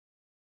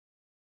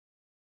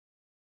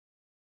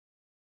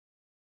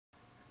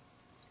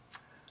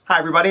Hi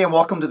everybody and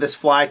welcome to this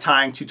fly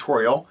tying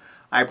tutorial.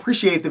 I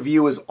appreciate the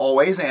view as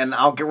always and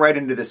I'll get right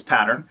into this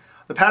pattern.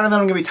 The pattern that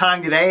I'm going to be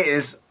tying today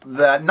is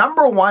the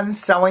 #1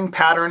 selling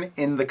pattern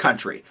in the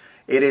country.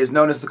 It is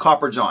known as the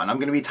Copper John. I'm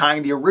going to be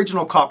tying the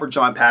original Copper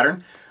John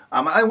pattern.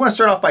 I want to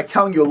start off by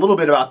telling you a little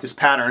bit about this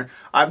pattern.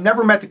 I've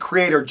never met the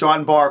creator,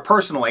 John Barr,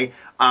 personally,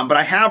 but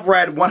I have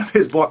read one of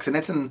his books and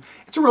it's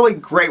a really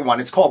great one.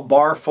 It's called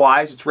Barr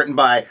Flies. It's written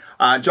by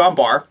John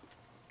Barr.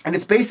 And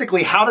it's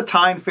basically how to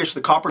tie and fish the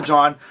Copper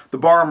John, the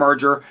Barr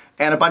Emerger,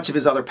 and a bunch of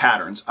his other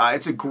patterns.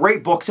 It's a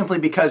great book simply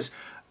because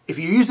if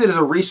you use it as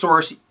a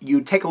resource,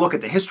 you take a look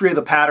at the history of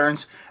the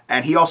patterns,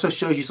 and he also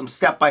shows you some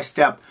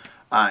step-by-step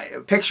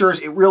pictures.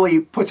 It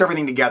really puts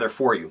everything together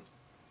for you.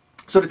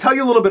 So to tell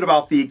you a little bit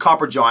about the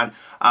Copper John,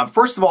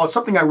 first of all, it's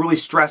something I really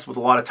stress with a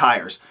lot of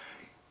tyers.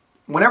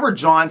 Whenever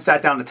John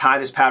sat down to tie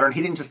this pattern,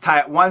 he didn't just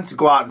tie it once,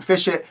 go out and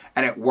fish it,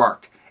 and it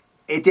worked.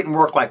 It didn't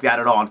work like that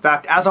at all. In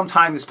fact, as I'm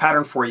tying this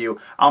pattern for you,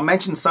 I'll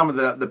mention some of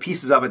the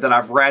pieces of it that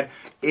I've read,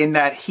 in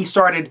that he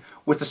started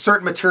with a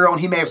certain material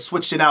and he may have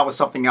switched it out with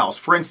something else.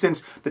 For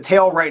instance, the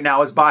tail right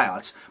now is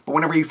biots, but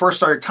whenever he first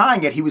started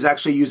tying it, he was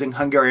actually using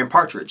Hungarian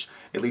partridge.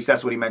 At least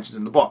that's what he mentions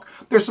in the book.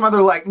 There's some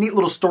other neat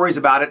little stories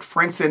about it.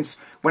 For instance,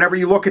 whenever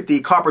you look at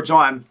the Copper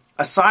John,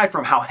 aside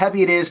from how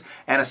heavy it is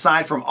and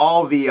aside from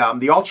all the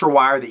ultra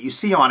wire that you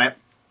see on it,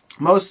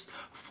 most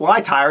fly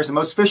tyers and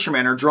most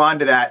fishermen are drawn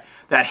to that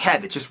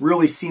head that just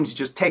really seems to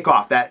just take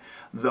off,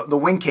 the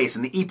wing case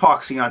and the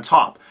epoxy on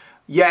top.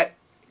 Yet,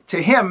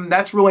 to him,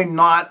 that's really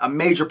not a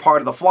major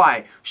part of the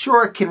fly.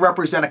 Sure, it can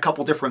represent a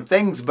couple different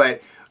things,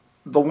 but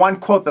the one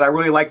quote that I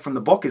really like from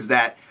the book is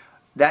that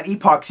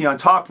epoxy on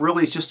top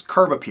really is just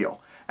curb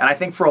appeal. And I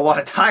think for a lot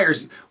of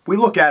tyers, we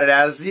look at it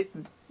as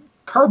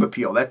curb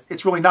appeal.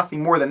 It's really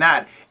nothing more than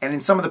that. And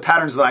in some of the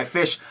patterns that I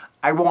fish,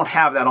 I won't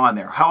have that on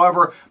there.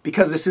 However,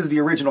 because this is the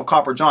original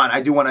Copper John,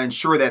 I do want to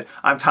ensure that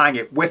I'm tying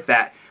it with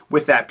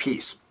that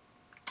piece.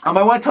 I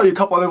want to tell you a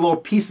couple other little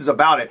pieces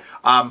about it.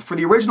 For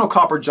the original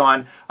Copper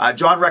John,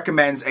 John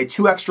recommends a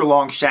 2 extra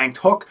long shanked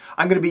hook.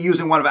 I'm going to be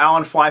using one of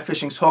Allen Fly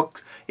Fishing's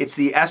hooks. It's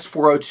the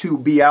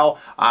S402BL.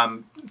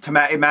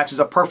 It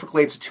matches up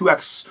perfectly. It's a 2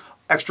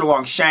 extra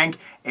long shank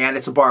and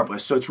it's a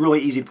barbless, so it's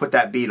really easy to put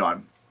that bead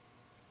on.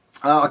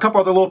 A couple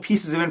other little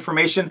pieces of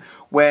information.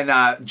 When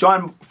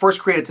John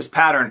first created this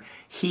pattern,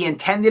 he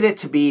intended it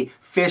to be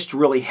fished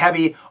really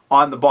heavy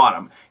on the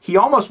bottom. He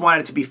almost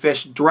wanted it to be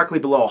fished directly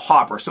below a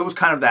hopper, so it was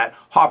kind of that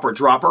hopper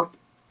dropper.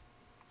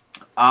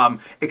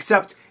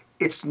 Except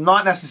it's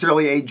not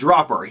necessarily a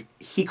dropper.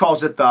 He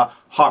calls it the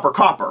hopper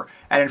copper.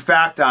 And in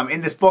fact,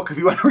 in this book, if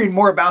you want to read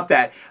more about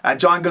that,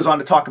 John goes on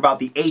to talk about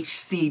the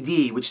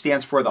HCD, which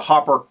stands for the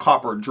hopper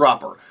copper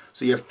dropper.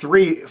 So you have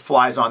 3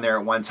 flies on there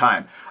at one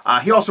time.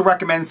 He also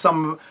recommends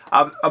some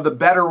of the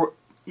better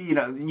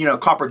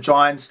Copper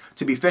Johns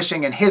to be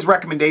fishing, and his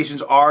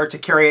recommendations are to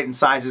carry it in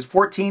sizes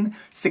 14,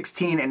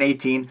 16, and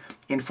 18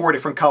 in 4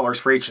 different colors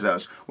for each of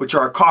those, which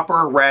are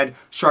copper, red,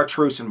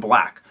 chartreuse, and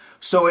black.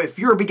 So if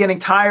you're a beginning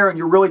tyer and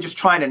you're really just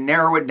trying to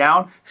narrow it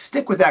down,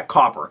 stick with that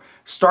copper.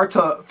 Start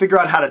to figure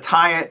out how to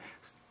tie it.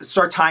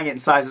 Start tying it in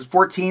sizes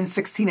 14,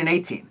 16, and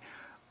 18.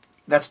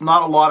 That's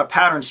not a lot of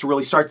patterns to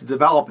really start to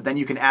develop, and then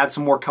you can add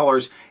some more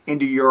colors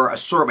into your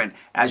assortment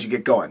as you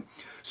get going.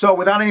 So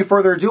without any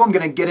further ado, I'm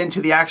going to get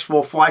into the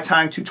actual fly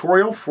tying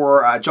tutorial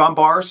for John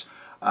Barr's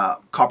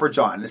Copper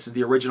John. This is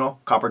the original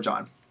Copper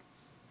John.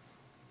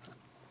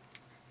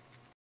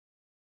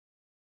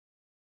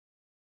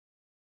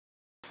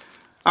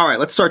 Alright,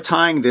 let's start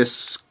tying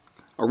this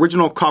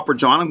original Copper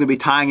John. I'm going to be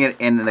tying it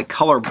in the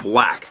color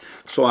black.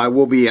 So I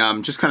will be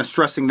just kind of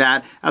stressing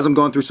that as I'm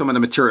going through some of the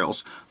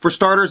materials. For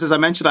starters, as I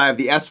mentioned, I have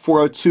the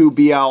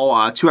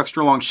S402BL 2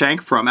 extra long shank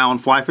from Allen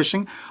Fly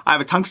Fishing. I have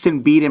a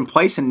tungsten bead in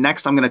place, and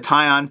next I'm going to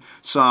tie on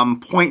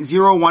some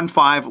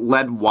 .015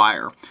 lead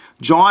wire.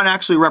 John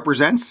actually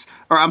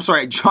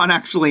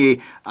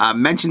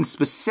mentions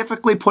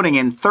specifically putting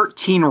in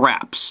 13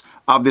 wraps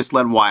of this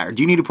lead wire.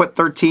 Do you need to put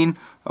 13?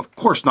 Of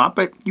course not,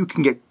 but you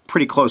can get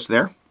pretty close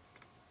there.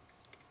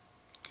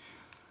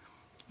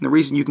 And the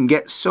reason you can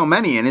get so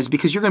many in is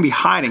because you're going to be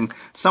hiding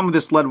some of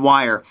this lead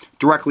wire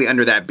directly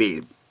under that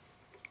bead.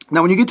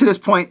 Now when you get to this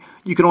point,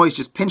 you can always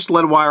just pinch the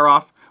lead wire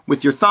off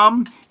with your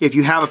thumb. If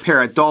you have a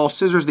pair of dull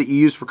scissors that you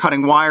use for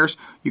cutting wires,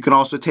 you can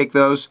also take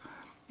those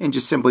and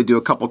just simply do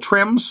a couple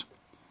trims.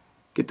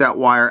 Get that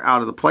wire out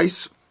of the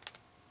place,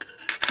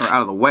 or out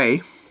of the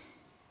way.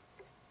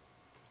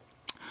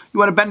 You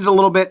want to bend it a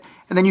little bit,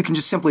 and then you can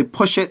just simply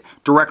push it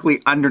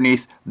directly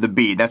underneath the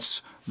bead.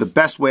 That's the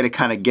best way to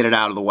kind of get it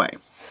out of the way.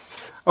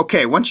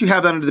 Okay, once you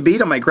have that under the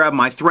bead, I might grab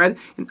my thread.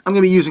 And I'm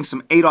going to be using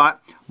some 8/0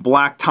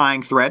 black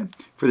tying thread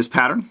for this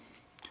pattern.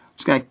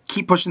 Just going to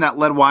keep pushing that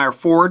lead wire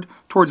forward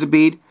towards the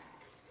bead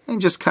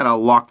and just kind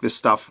of lock this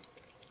stuff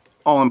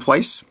all in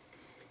place.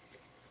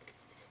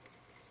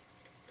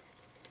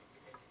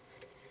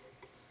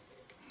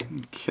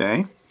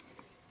 Okay.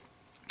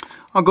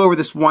 I'll go over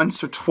this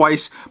once or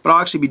twice, but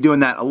I'll actually be doing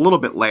that a little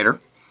bit later.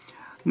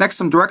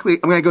 Next, I'm going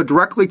to go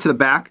directly to the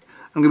back.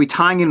 I'm going to be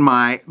tying in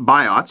my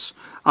biots.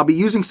 I'll be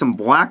using some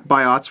black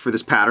biots for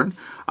this pattern.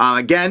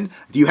 Again,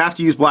 do you have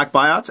to use black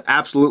biots?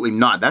 Absolutely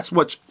not. That's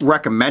what's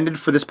recommended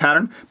for this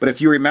pattern. But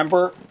if you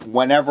remember,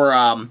 whenever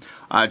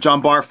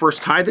John Barr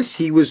first tied this,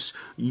 he was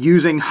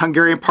using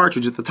Hungarian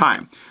partridge at the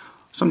time.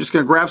 So I'm just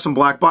going to grab some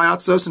black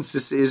biots though, since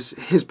this is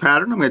his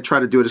pattern. I'm going to try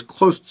to do it as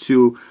close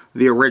to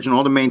the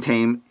original to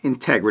maintain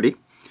integrity.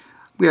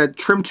 I'm going to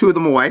trim 2 of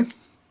them away.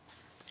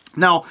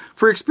 Now,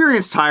 for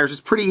experienced tiers,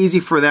 it's pretty easy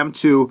for them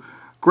to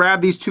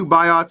grab these 2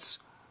 biots,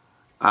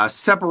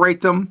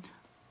 separate them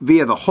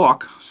via the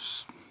hook,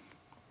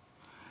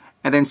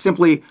 and then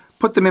simply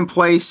put them in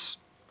place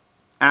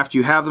after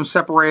you have them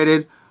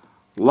separated,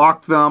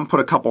 lock them, put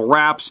a couple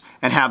wraps,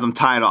 and have them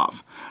tied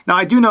off. Now,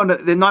 I do know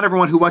that not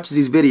everyone who watches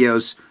these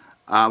videos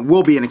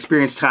will be an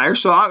experienced tier,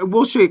 so I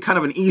will show you kind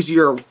of an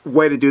easier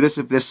way to do this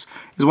if this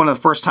is one of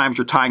the first times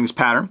you're tying this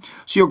pattern.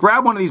 So you'll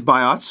grab one of these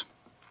biots,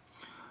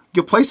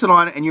 you'll place it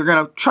on, and you're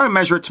going to try to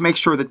measure it to make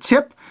sure the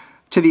tip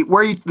to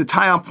the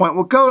tie-on point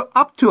will go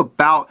up to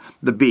about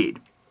the bead.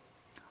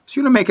 So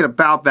you're going to make it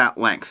about that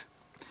length.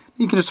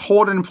 You can just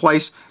hold it in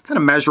place, kind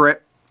of measure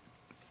it,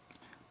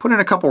 put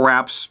in a couple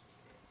wraps,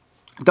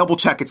 double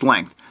check its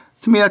length.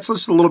 To me, that's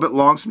just a little bit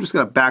long, so I'm just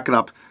going to back it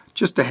up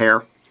just a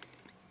hair,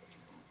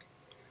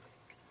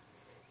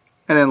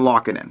 and then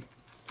lock it in.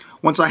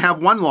 Once I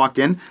have one locked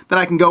in, then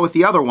I can go with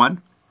the other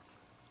one,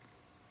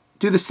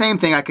 do the same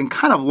thing. I can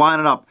kind of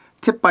line it up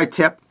tip by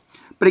tip,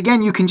 but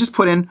again, you can just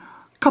put in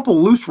a couple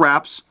loose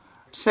wraps,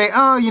 say,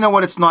 oh, you know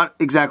what, it's not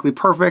exactly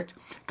perfect,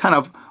 kind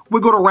of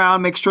wiggle it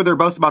around, make sure they're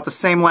both about the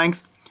same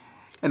length,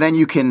 and then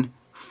you can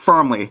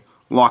firmly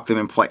lock them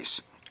in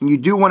place. And you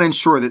do want to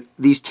ensure that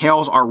these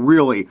tails are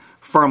really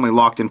firmly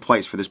locked in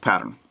place for this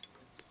pattern.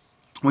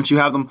 Once you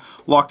have them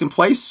locked in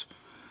place,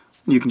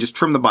 you can just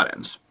trim the butt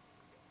ends.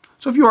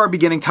 So if you are a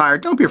beginning tier,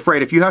 don't be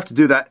afraid if you have to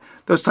do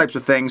those types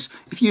of things.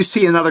 If you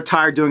see another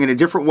tier doing it a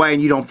different way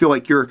and you don't feel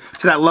like you're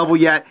to that level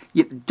yet,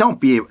 don't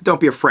be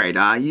afraid.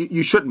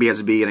 You shouldn't be as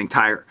a beginning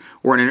tier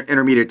or an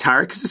intermediate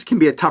tier, because this can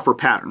be a tougher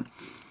pattern.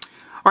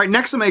 All right,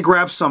 next I'm going to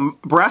grab some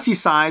brassy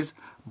size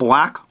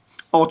black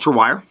ultra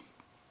wire.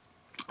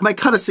 I might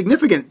cut a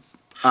significant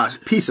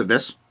piece of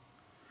this.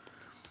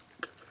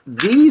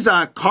 These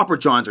copper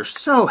johns are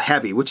so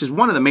heavy, which is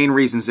one of the main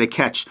reasons they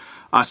catch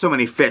so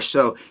many fish.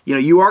 So, you know,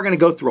 you are going to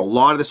go through a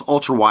lot of this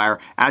ultra wire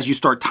as you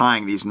start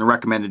tying these in the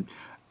recommended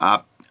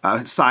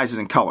sizes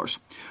and colors.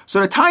 So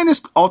to tie in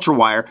this ultra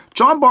wire,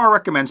 John Barr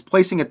recommends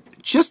placing it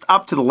just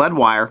up to the lead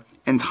wire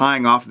and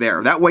tying off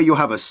there. That way you'll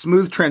have a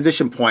smooth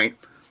transition point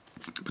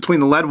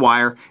between the lead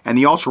wire and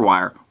the ultra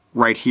wire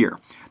right here.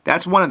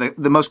 That's one of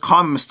the most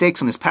common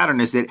mistakes on this pattern,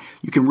 is that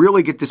you can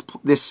really get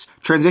this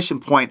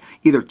transition point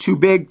either too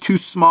big, too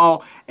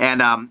small,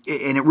 and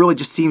it really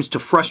just seems to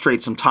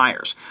frustrate some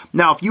tiers.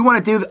 Now, if you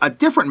want to do a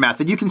different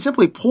method, you can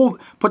simply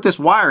put this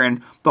wire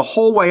in the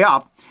whole way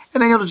up,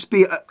 and then it'll just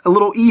be a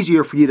little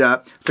easier for you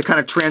to kind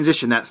of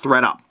transition that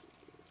thread up.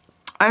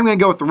 I'm going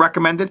to go with the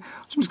recommended,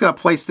 so I'm just going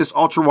to place this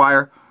ultra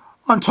wire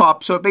on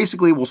top, so it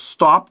basically will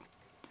stop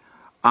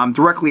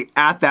directly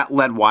at that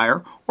lead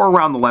wire or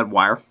around the lead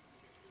wire.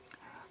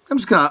 I'm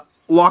just going to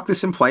lock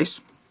this in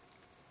place,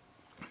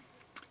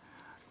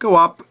 go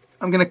up,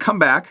 I'm going to come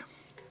back,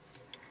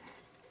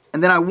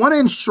 and then I want to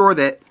ensure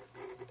that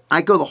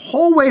I go the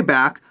whole way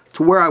back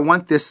to where I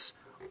want this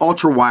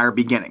ultra wire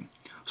beginning.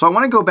 So I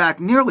want to go back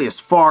nearly as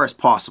far as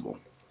possible.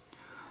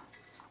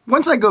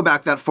 Once I go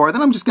back that far,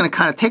 then I'm just going to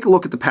kind of take a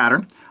look at the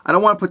pattern. I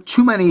don't want to put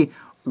too many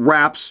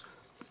wraps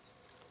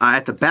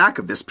at the back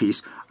of this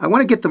piece. I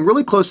want to get them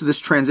really close to this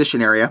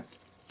transition area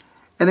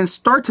and then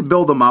start to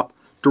build them up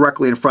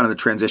directly in front of the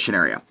transition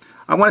area.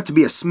 I want it to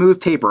be a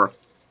smooth taper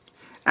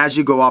as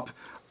you go up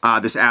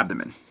this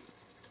abdomen.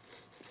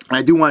 And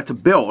I do want it to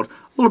build a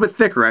little bit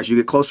thicker as you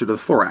get closer to the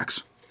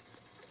thorax.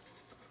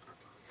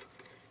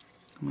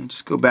 Let me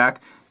just go back,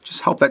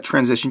 just help that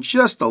transition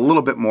just a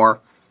little bit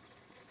more,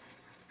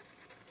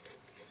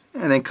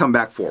 and then come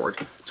back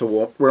forward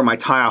to where my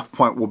tie-off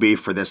point will be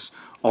for this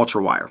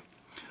ultra wire.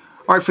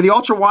 All right, for the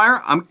ultra wire,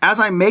 as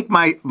I make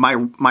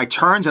my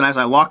turns and as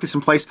I lock this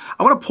in place,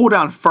 I want to pull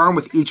down firm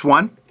with each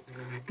one.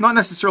 Not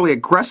necessarily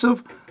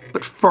aggressive,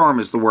 but firm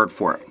is the word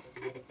for it.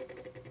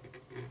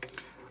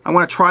 I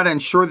want to try to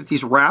ensure that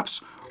these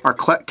wraps are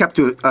kept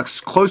to as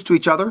close to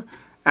each other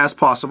as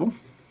possible.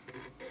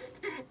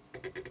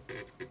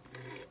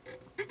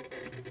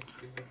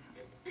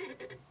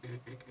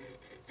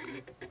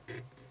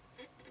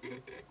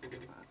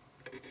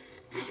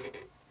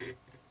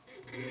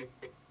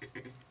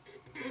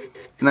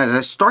 And as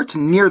I start to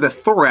near the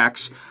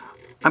thorax,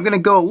 I'm going to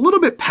go a little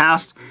bit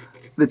past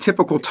the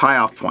typical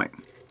tie-off point.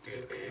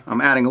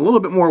 I'm adding a little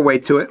bit more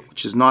weight to it,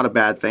 which is not a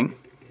bad thing.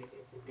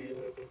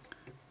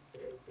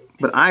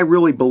 But I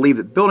really believe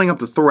that building up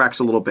the thorax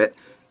a little bit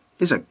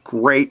is a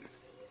great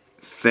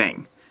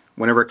thing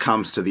whenever it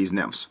comes to these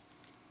nymphs.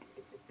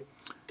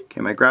 Okay,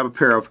 I'm going to grab a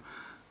pair of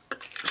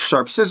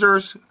sharp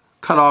scissors,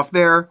 cut off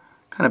there,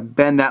 kind of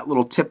bend that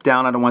little tip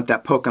down. I don't want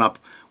that poking up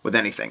with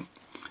anything.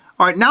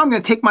 All right, now I'm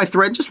going to take my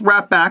thread, just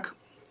wrap back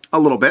a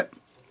little bit.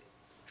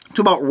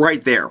 to about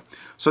right there.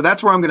 So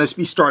that's where I'm going to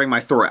be starting my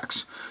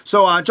thorax.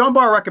 So John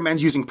Barr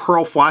recommends using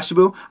pearl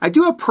flashabou. I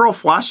do have pearl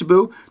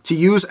flashabou to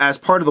use as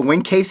part of the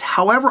wing case.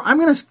 However, I'm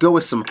going to go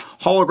with some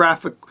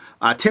holographic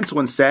tinsel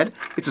instead.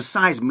 It's a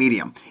size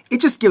medium.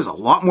 It just gives a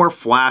lot more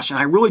flash, and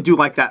I really do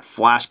like that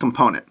flash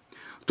component.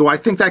 Do I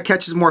think that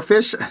catches more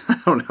fish?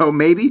 I don't know,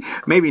 maybe,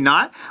 maybe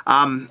not.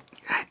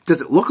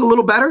 Does it look a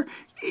little better?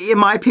 In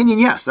my opinion,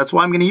 yes. That's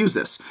why I'm going to use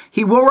this.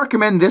 He will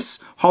recommend this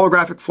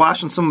holographic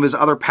flash on some of his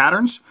other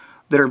patterns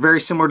that are very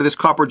similar to this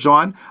copper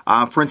john.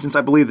 For instance,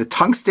 I believe the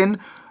tungsten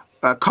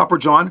copper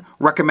john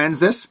recommends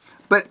this.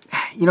 But,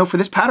 you know, for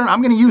this pattern,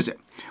 I'm going to use it.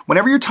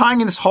 Whenever you're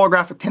tying in this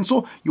holographic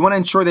tinsel, you want to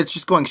ensure that it's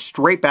just going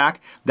straight back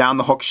down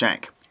the hook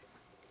shank.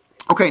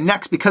 Okay,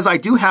 next, because I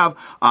do have,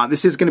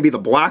 this is going to be the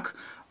black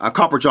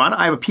copper john.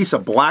 I have a piece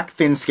of black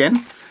thin skin.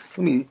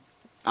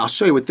 I'll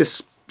show you what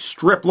this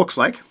strip looks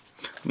like.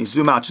 Let me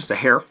zoom out just a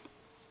hair.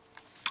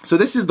 So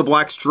this is the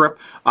black strip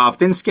of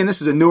thin skin.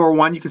 This is a newer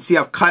one. You can see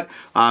I've cut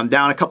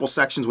down a couple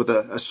sections with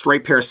a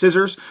straight pair of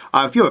scissors.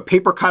 If you have a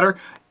paper cutter,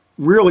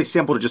 really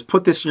simple to just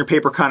put this in your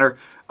paper cutter,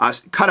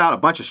 cut out a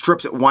bunch of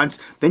strips at once,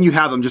 then you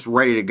have them just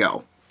ready to go.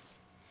 All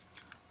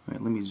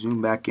right, let me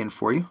zoom back in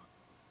for you.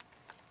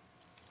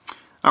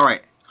 All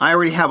right, I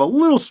already have a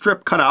little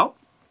strip cut out.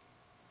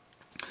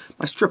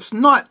 My strip's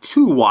not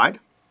too wide.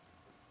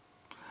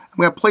 I'm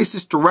going to place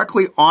this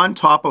directly on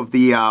top of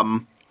the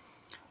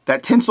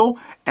that tinsel,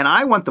 and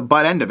I want the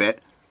butt end of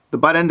it, the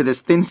butt end of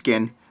this thin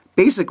skin,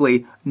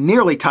 basically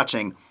nearly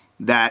touching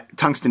that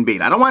tungsten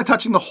bead. I don't want it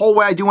touching the whole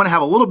way. I do want to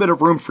have a little bit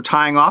of room for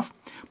tying off,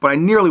 but I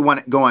nearly want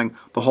it going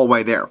the whole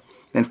way there.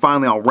 Then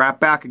finally I'll wrap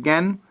back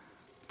again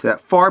to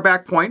that far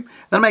back point.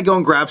 Then I might go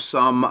and grab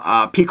some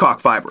peacock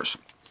fibers.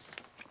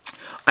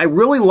 I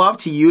really love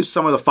to use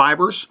some of the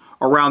fibers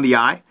around the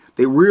eye.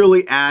 They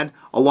really add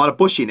a lot of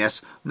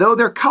bushiness, though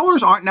their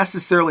colors aren't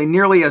necessarily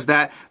nearly as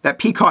that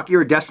peacock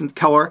iridescent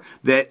color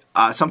that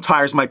some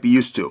tires might be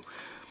used to.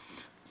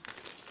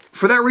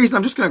 For that reason,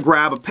 I'm just going to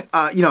grab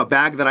a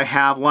bag that I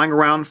have lying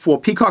around full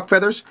of peacock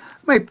feathers. I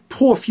might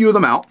pull a few of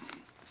them out.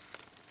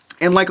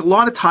 And like a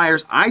lot of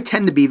tires, I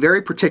tend to be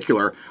very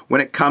particular when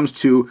it comes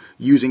to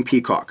using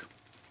peacock.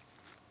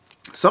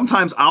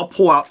 Sometimes I'll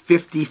pull out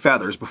 50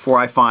 feathers before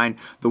I find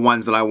the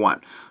ones that I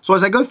want. So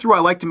as I go through, I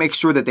like to make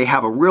sure that they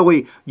have a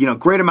really,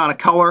 great amount of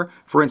color.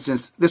 For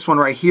instance, this one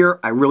right here,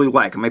 I really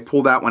like. I may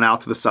pull that one out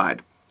to the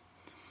side.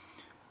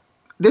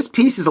 This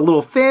piece is a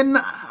little thin.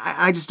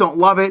 I just don't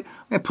love it.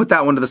 I put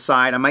that one to the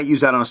side. I might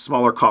use that on a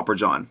smaller copper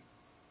john.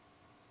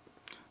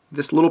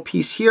 This little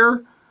piece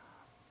here,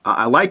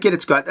 I like it.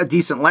 It's got a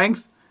decent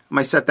length. I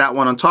might set that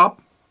one on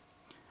top.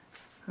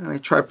 I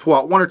might try to pull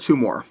out one or two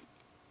more.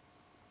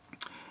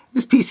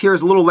 This piece here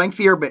is a little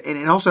lengthier, but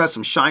it also has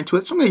some shine to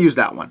it, so I'm going to use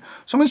that one.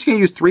 So I'm just going to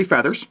use 3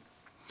 feathers.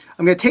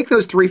 I'm going to take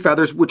those 3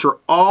 feathers, which are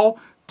all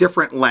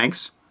different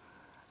lengths.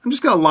 I'm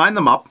just going to line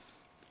them up.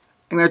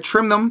 I'm going to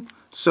trim them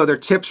so their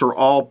tips are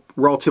all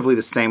relatively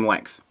the same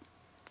length.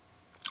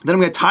 Then I'm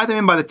going to tie them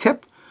in by the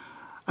tip.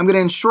 I'm going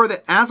to ensure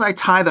that as I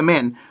tie them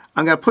in,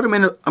 I'm going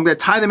to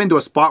tie them into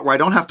a spot where I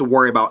don't have to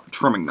worry about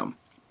trimming them.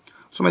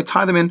 So I'm going to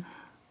tie them in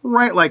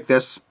right like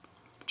this.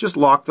 Just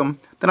lock them.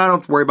 Then I don't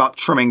have to worry about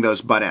trimming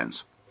those butt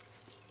ends.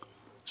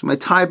 So I'm going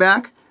to tie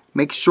back,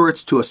 make sure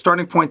it's to a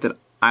starting point that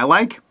I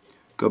like,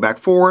 go back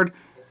forward,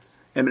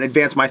 and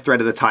advance my thread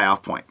to the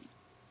tie-off point.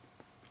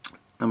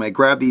 I'm going to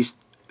grab these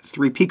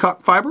 3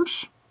 peacock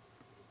fibers,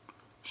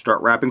 start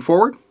wrapping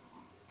forward.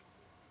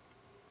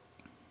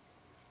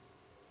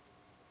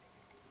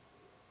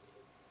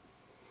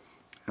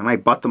 I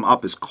might butt them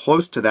up as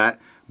close to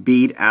that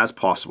bead as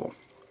possible.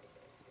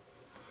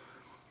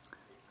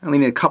 I only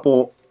need a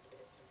couple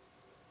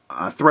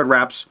thread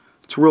wraps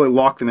to really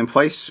lock them in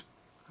place.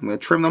 I'm going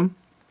to trim them,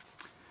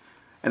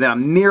 and then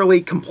I'm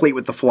nearly complete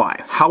with the fly.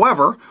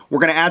 However, we're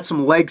going to add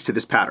some legs to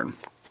this pattern.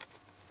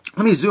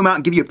 Let me zoom out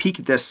and give you a peek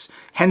at this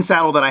hen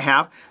saddle that I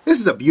have. This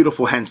is a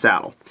beautiful hen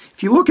saddle.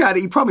 If you look at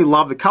it, you probably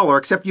love the color,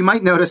 except you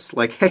might notice,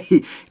 like, hey,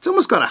 it's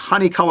almost got a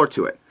honey color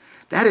to it.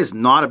 That is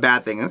not a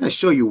bad thing. I'm going to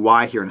show you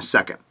why here in a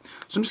second.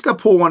 So I'm just going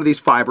to pull one of these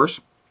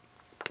fibers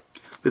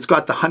that's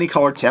got the honey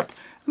colored tip.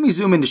 Let me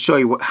zoom in to show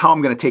you how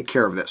I'm going to take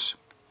care of this.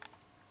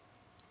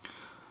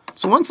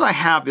 So once I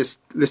have this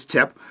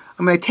tip,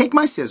 I'm going to take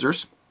my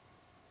scissors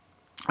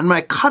and I'm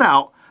going to cut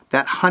out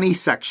that honey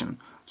section.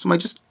 So I'm going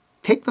to just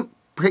take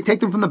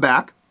them from the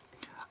back.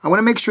 I want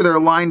to make sure they're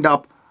lined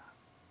up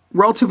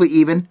relatively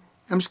even.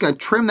 I'm just going to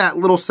trim that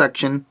little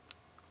section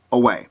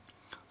away.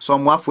 So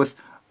I'm left with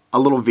a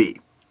little V.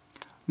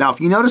 Now if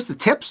you notice, the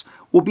tips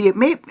will be,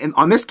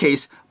 on this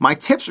case, my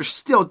tips are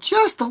still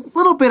just a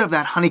little bit of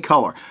that honey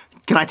color.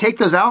 Can I take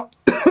those out?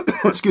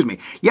 Excuse me.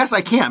 Yes,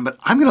 I can, but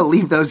I'm going to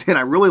leave those in.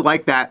 I really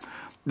like that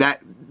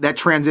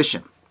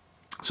transition,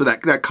 so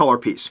that color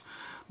piece.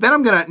 Then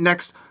I'm going to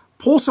next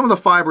pull some of the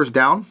fibers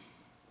down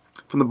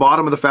from the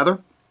bottom of the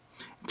feather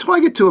until I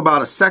get to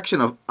about a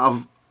section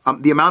of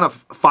the amount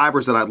of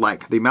fibers that I'd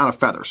like, the amount of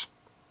feathers.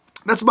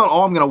 That's about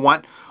all I'm going to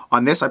want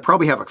on this. I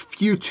probably have a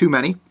few too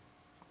many,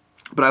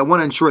 but I want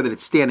to ensure that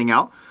it's standing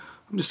out.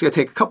 I'm just going to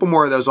take a couple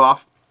more of those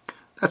off.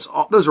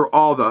 those are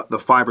all the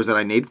fibers that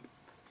I need.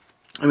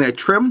 I'm going to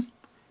trim,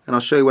 and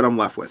I'll show you what I'm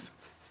left with.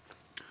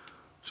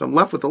 So I'm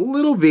left with a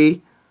little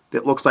V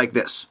that looks like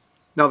this.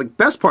 Now the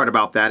best part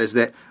about that is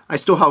that I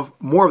still have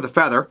more of the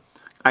feather.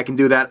 I can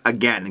do that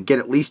again and get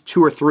at least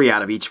 2 or 3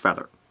 out of each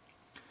feather.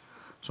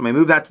 So I'm going to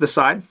move that to the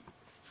side.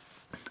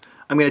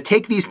 I'm going to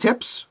take these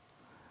tips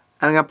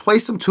and I'm going to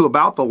place them to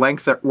about the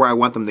length where I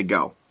want them to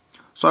go.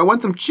 So I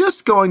want them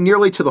just going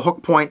nearly to the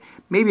hook point,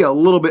 maybe a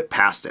little bit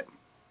past it.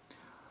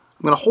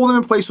 I'm going to hold them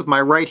in place with my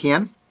right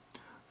hand,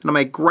 and I'm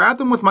going to grab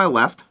them with my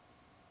left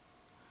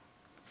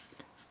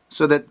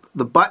so that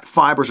the butt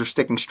fibers are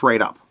sticking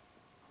straight up.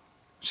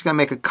 Just going to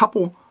make a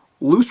couple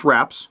loose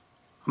wraps.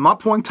 I'm not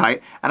pulling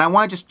tight, and I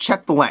want to just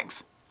check the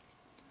length.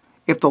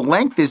 If the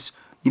length is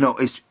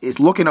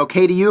looking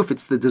okay to you, if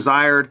it's the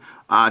desired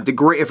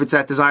degree, if it's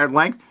that desired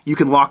length, you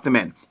can lock them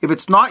in. If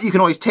it's not, you can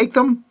always take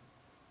them,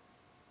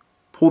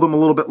 pull them a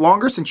little bit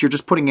longer since you're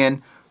just putting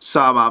in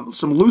some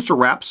looser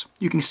wraps.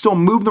 You can still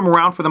move them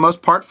around for the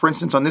most part. For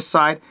instance, on this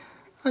side,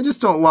 I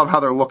just don't love how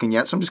they're looking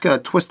yet, so I'm just going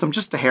to twist them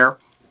just a hair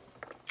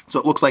so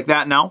it looks like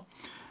that now.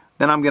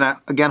 Then I'm going to,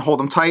 again, hold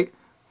them tight,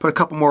 put a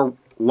couple more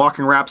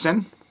locking wraps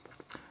in,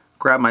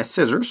 grab my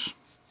scissors,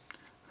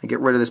 and get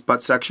rid of this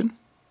butt section.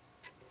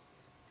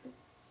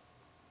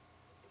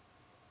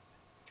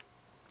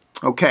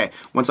 Okay,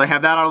 once I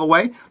have that out of the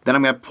way, then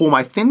I'm going to pull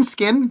my thin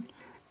skin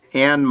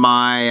and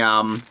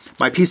my,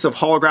 my piece of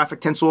holographic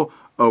tinsel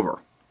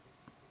over.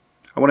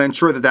 I want to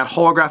ensure that that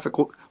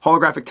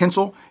holographic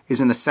tinsel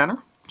is in the center,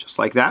 just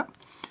like that.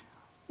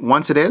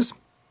 Once it is,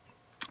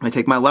 I'm going to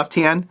take my left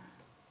hand,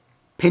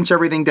 pinch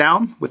everything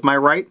down with my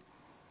right,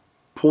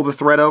 pull the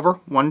thread over.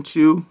 1,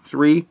 2,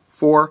 3,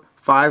 4,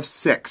 5,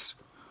 6.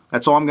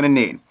 That's all I'm going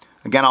to need.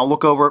 Again, I'll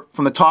look over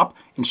from the top,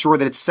 ensure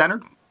that it's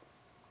centered,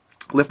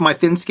 lift my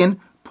thin skin,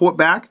 pull it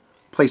back,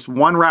 place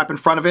one wrap in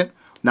front of it.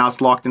 Now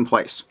it's locked in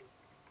place.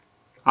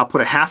 I'll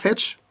put a half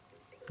hitch.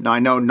 Now I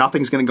know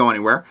nothing's going to go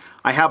anywhere.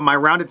 I have my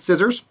rounded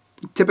scissors.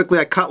 Typically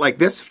I cut like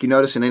this, if you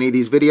notice in any of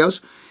these videos.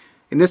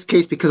 In this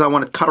case, because I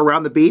want to cut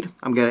around the bead,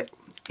 I'm going to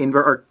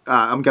invert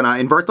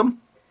them.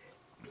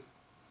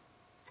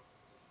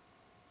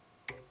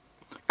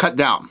 Cut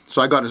down.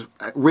 So I got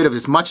rid of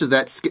as much of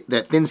that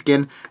thin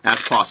skin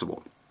as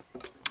possible.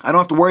 I don't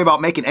have to worry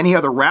about making any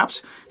other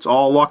wraps. It's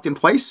all locked in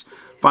place.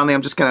 Finally,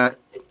 I'm just going to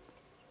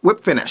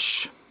whip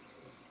finish.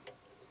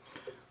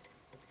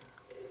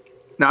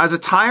 Now as a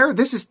tire,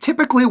 this is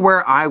typically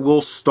where I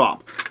will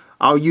stop.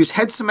 I'll use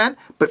head cement,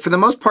 but for the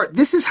most part,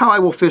 this is how I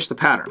will fish the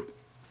pattern.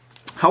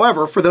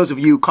 However, for those of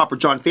you Copper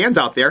John fans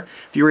out there,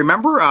 if you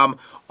remember,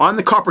 on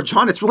the Copper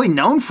John, it's really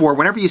known for,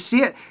 whenever you see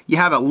it, you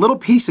have a little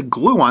piece of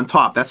glue on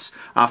top. That's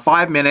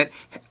 5-minute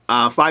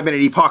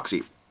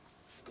epoxy.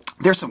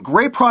 There's some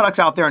great products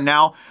out there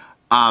now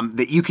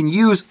that you can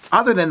use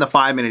other than the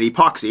 5-minute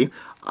epoxy.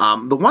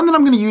 The one that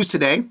I'm going to use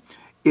today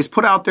is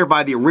put out there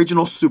by the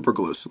original Super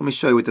Glue. So let me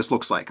show you what this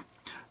looks like.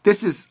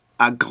 This is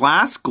a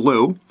glass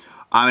glue,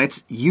 and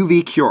it's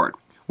UV cured,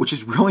 which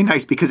is really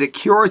nice because it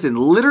cures in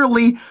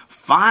literally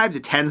 5 to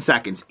 10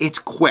 seconds. It's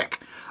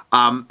quick.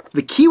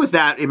 The key with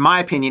that, in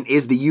my opinion,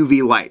 is the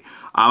UV light.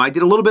 I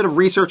did a little bit of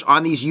research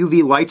on these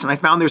UV lights, and I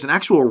found there's an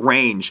actual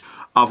range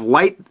of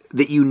light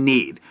that you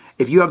need.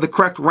 If you have the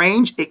correct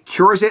range, it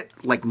cures it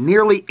like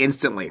nearly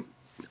instantly.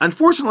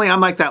 Unfortunately,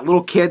 I'm like that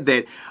little kid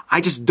that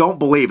I just don't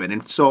believe in.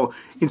 And so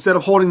instead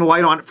of holding the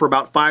light on it for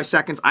about 5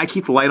 seconds, I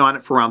keep the light on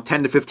it for around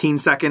 10 to 15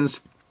 seconds.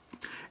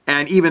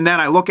 And even then,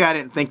 I look at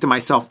it and think to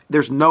myself,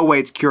 there's no way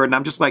it's cured. And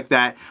I'm just like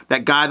that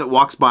guy that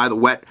walks by the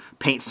wet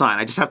paint sign.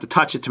 I just have to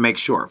touch it to make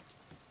sure.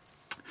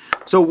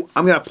 So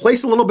I'm going to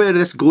place a little bit of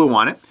this glue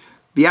on it.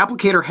 The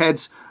applicator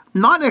head's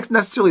not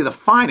necessarily the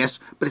finest,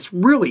 but it's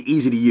really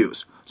easy to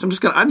use. So I'm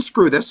just going to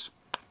unscrew this.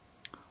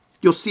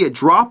 You'll see a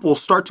drop will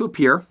start to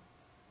appear.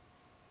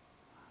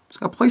 Just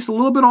going to place a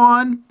little bit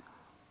on,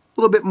 a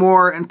little bit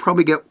more, and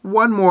probably get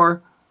one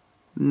more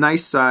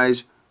nice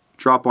size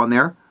drop on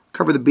there.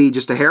 Cover the bead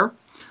just a hair.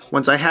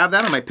 Once I have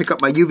that, I might pick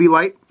up my UV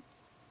light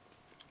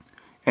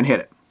and hit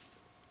it.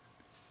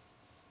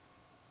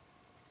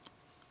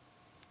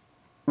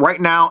 Right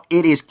now,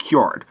 it is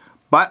cured.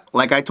 But,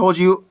 like I told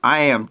you, I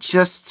am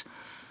just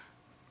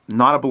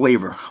not a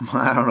believer.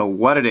 I don't know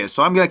what it is.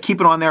 So I'm going to keep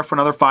it on there for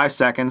another 5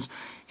 seconds.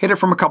 Hit it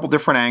from a couple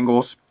different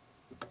angles.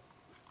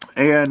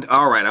 And,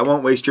 alright, I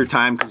won't waste your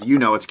time because you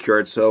know it's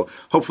cured. So,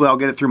 hopefully I'll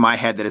get it through my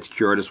head that it's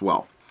cured as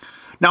well.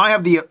 Now I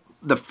have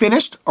the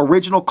finished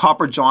original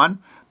Copper John.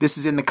 This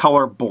is in the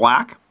color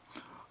black.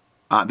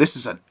 This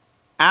is an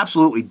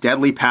absolutely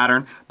deadly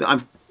pattern.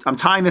 I'm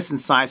tying this in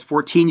size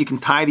 14. You can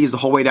tie these the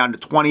whole way down to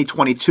 20,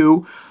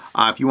 22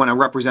 if you want to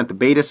represent the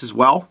Betis as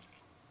well.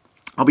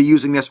 I'll be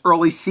using this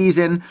early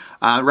season,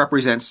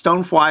 represents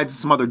stoneflies and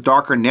some other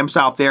darker nymphs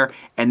out there,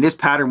 and this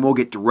pattern will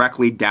get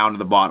directly down to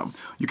the bottom.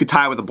 You can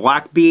tie it with a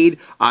black bead,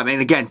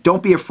 and again,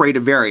 don't be afraid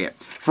to vary it.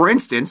 For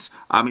instance,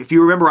 if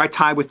you remember, I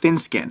tied with thin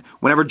skin.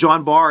 Whenever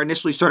John Barr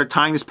initially started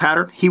tying this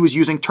pattern, he was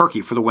using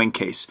turkey for the wing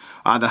case.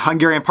 The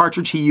Hungarian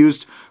partridge he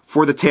used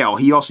for the tail.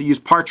 He also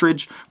used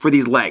partridge for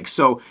these legs.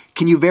 So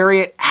can you vary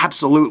it?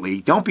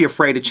 Absolutely. Don't be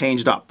afraid to change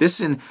it up. This,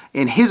 in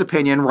his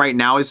opinion right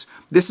now,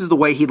 this is the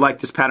way he'd like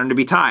this pattern to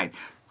be tied.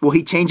 Will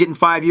he change it in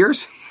 5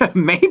 years?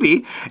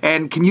 Maybe.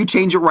 And can you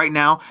change it right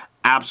now?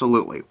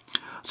 Absolutely.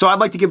 So I'd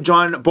like to give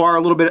John Barr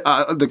a little bit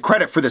the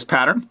credit for this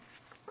pattern,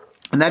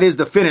 and that is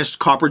the finished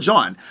Copper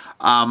John.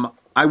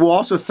 I will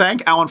also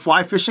thank Allen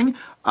Fly Fishing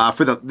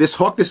for this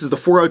hook. This is the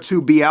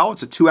 402 BL.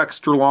 It's a 2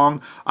 extra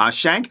long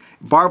shank.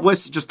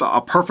 Barbless, just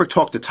a perfect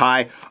hook to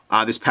tie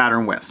this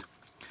pattern with.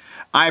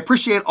 I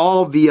appreciate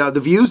all of the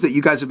views that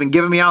you guys have been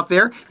giving me out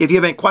there. If you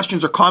have any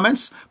questions or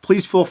comments,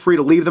 please feel free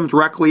to leave them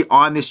directly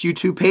on this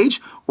YouTube page,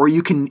 or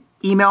you can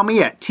email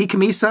me at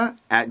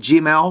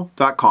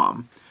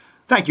tcamisa@gmail.com.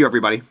 Thank you,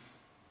 everybody.